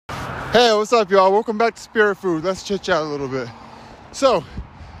Hey, what's up, y'all? Welcome back to Spirit Food. Let's chit chat a little bit. So,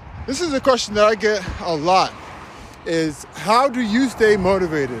 this is a question that I get a lot: is how do you stay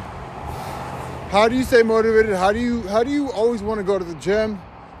motivated? How do you stay motivated? How do you always want to go to the gym?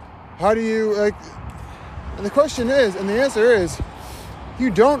 How do you like? And the question is, and the answer is, you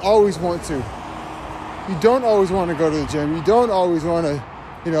don't always want to. You don't always want to go to the gym. You don't always want to,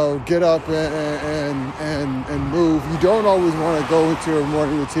 get up and move. You don't always want to go into a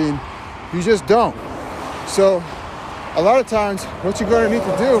morning routine. You just don't. So a lot of times what you're going to need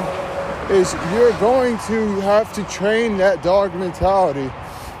to do is you're going to have to train that dog mentality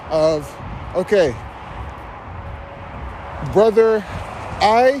of, okay, whether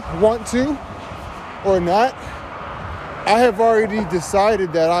I want to or not, I have already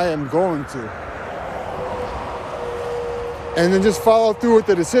decided that I am going to. And then just follow through with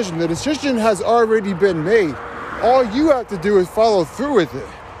the decision. The decision has already been made. All you have to do is follow through with it.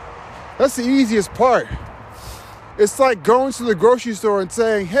 That's the easiest part. It's like going to the grocery store and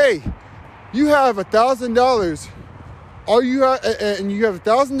saying, hey, you have $1,000. And you have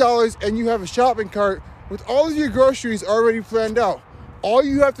 $1,000 and you have a shopping cart with all of your groceries already planned out. All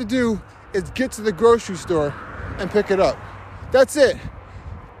you have to do is get to the grocery store and pick it up. That's it.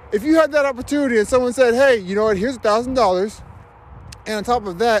 If you had that opportunity and someone said, hey, you know what, here's $1,000. And on top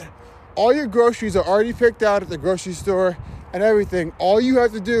of that, all your groceries are already picked out at the grocery store and everything. All you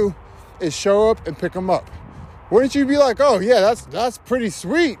have to do is show up and pick them up. Wouldn't you be like, oh yeah, that's pretty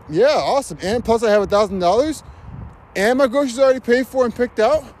sweet. Yeah, awesome. And plus I have $1,000 and my groceries are already paid for and picked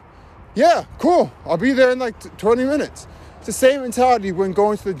out. Yeah, cool. I'll be there in like 20 minutes. It's the same mentality when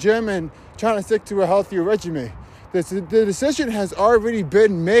going to the gym and trying to stick to a healthier regimen. The decision has already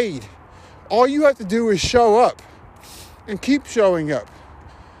been made. All you have to do is show up and keep showing up.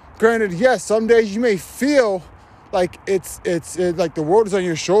 Granted, yes, some days you may feel like it's like the world is on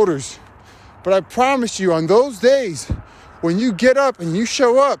your shoulders. But I promise you, on those days, when you get up and you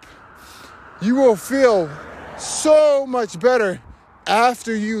show up, you will feel so much better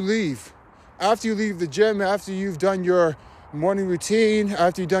after you leave. After you leave the gym, after you've done your morning routine,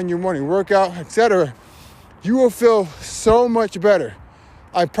 after you've done your morning workout, etc., you will feel so much better.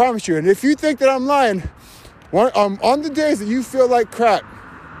 I promise you. And if you think that I'm lying, on the days that you feel like crap,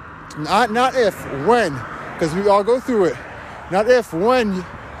 not if, when, because we all go through it. Not if, when,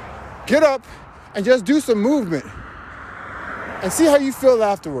 get up and just do some movement and see how you feel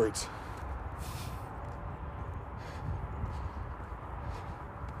afterwards.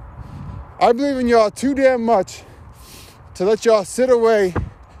 I believe in y'all too damn much to let y'all sit away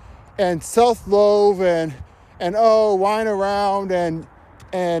and self-loathe and whine around and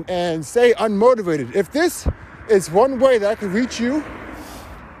stay unmotivated. If this is one way that I can reach you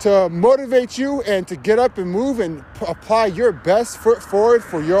to motivate you and to get up and move and apply your best foot forward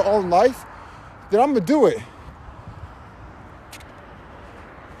for your own life, then I'm going to do it.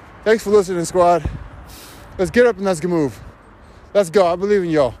 Thanks for listening, squad. Let's get up and let's get move. Let's go. I believe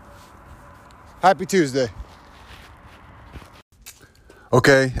in y'all. Happy Tuesday.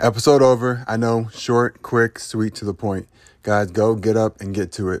 Okay, episode over. I know, short, quick, sweet, to the point. Guys, go get up and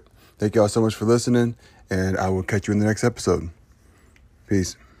get to it. Thank y'all so much for listening, and I will catch you in the next episode.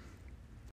 Peace.